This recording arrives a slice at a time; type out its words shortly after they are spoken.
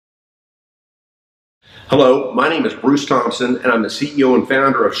Hello, my name is Bruce Thompson, and I'm the CEO and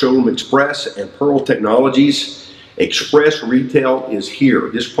founder of ShowroomXpress and Pearl Technologies. Express Retail is here.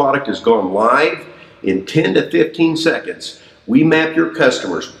 This product has gone live in 10 to 15 seconds. We map your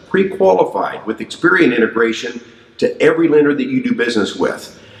customers pre-qualified with Experian integration to every lender that you do business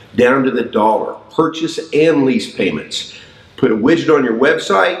with, down to the dollar, purchase and lease payments. Put a widget on your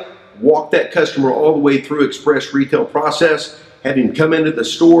website, walk that customer all the way through Express Retail process, have him come into the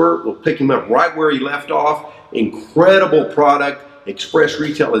store, we'll pick him up right where he left off. Incredible product. Express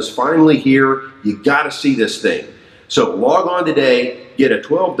Retail is finally here. You got to see this thing. So log on today, get a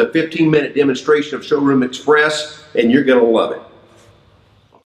 12 to 15 minute demonstration of ShowroomXpress, and you're going to love it.